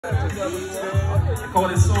I call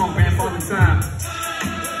this song Grandfather Time.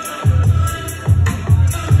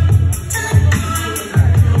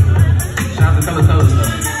 Shout out to Colors though.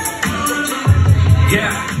 Yeah,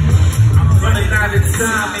 I'm running out of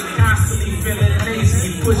time and constantly feeling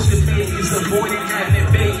lazy. Pushing babies, avoiding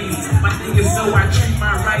having babies. My niggas know I treat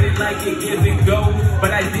my writing like a give and go.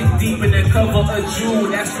 But I dig deep in the cover of June,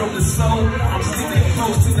 that's from the soul. I'm sticking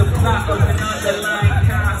close to the plot of an underlying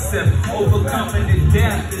concept. Overcoming the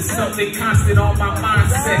death is something constant on my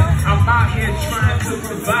mindset. I'm out here trying to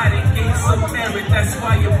provide and gain some merit. That's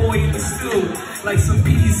why your boy in the stew, like some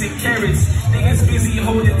peas and carrots. Niggas busy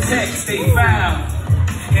holding text, they foul.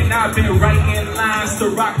 And I've been writing lines to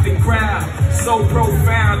rock the crowd. So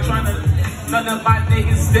profound, trying to none of my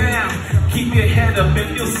niggas down. Keep your head up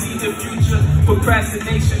and you'll see the future.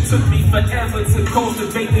 Procrastination took me forever to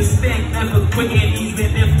cultivate this thing. Never quitting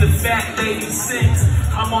even if the fat lady sings.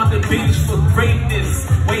 I'm on the bench for greatness,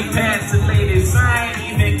 way past the latest. I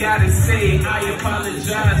ain't even gotta say it. I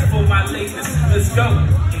apologize for my lateness. Let's go.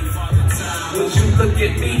 Would you look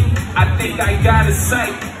at me? I think I got a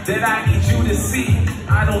sight that I need you to see.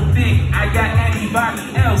 I don't think I got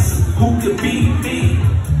anybody else who could be me.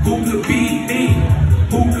 Who could be me?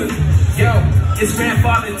 Who could? Yo, it's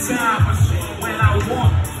grandfather time. I show when I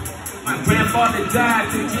want. My grandfather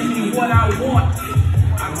died to give me what I want.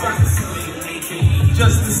 I got to say,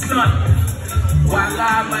 just a stunt. Why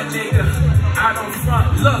lie, my nigga? I don't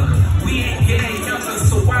front. Look, we ain't getting younger,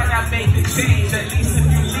 so why not make the change? At least if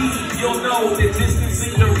you leave, you'll know the distance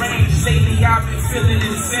in the range. Lately, I've been feeling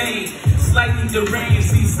insane, slightly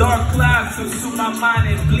deranged. These dark clouds consume my mind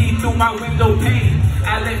and bleed through my window pane.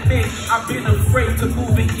 I'll admit, I've been afraid to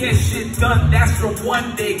move and get shit done. That's from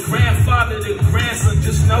one day, grandfather to grandson.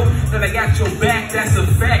 Just know that I got your back, that's a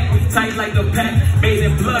fact. We tight like a pack, made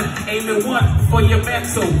in blood, aiming one for your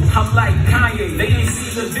mental. I'm like Kanye, they ain't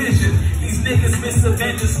see the vision. These niggas miss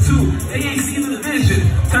Avengers too, they ain't see the vision.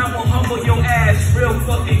 Time will humble your ass real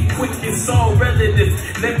fucking quick, it's all relative.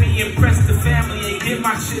 Let me impress the family and get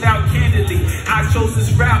my shit out candidly. I chose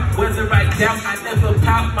this route, whether I doubt, I never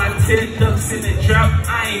pout. My 10 ducks in the drought,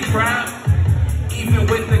 I ain't proud. Even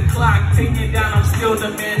with the clock ticking down, I'm still the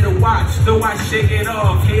man to watch. Though I shake it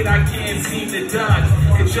off, hate I can't seem to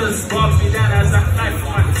dodge. It just bogs me down as I knife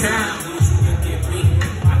on time.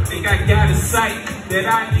 I think I got a sight that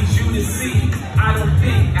I need you to see. I don't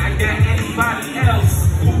think I got anybody else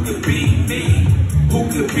who could be me. Who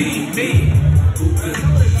could be me?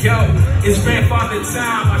 Yo, it's grandfather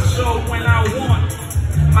time. I show when I want.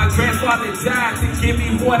 My grandfather died to give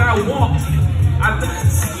me what I want. I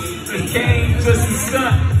thought it came just a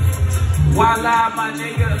stunt. Why lie, my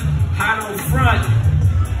nigga? I don't front.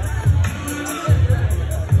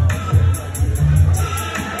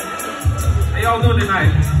 How y'all doing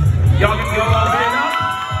tonight? Y'all all there now?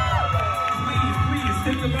 Please,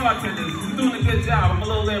 tip the bartenders. We're doing a good job. I'm a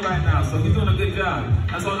little late right now, so we're doing a good job.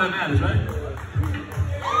 That's all that matters, right?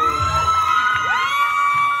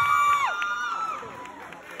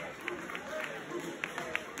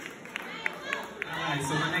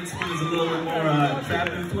 So the next one is a little bit more trap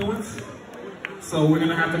influence. So we're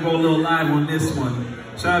gonna have to go a little live on this one.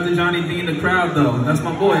 Shout out to Johnny B in the crowd though. That's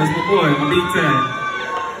my boy, my big tag.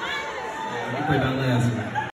 Let me play that last one.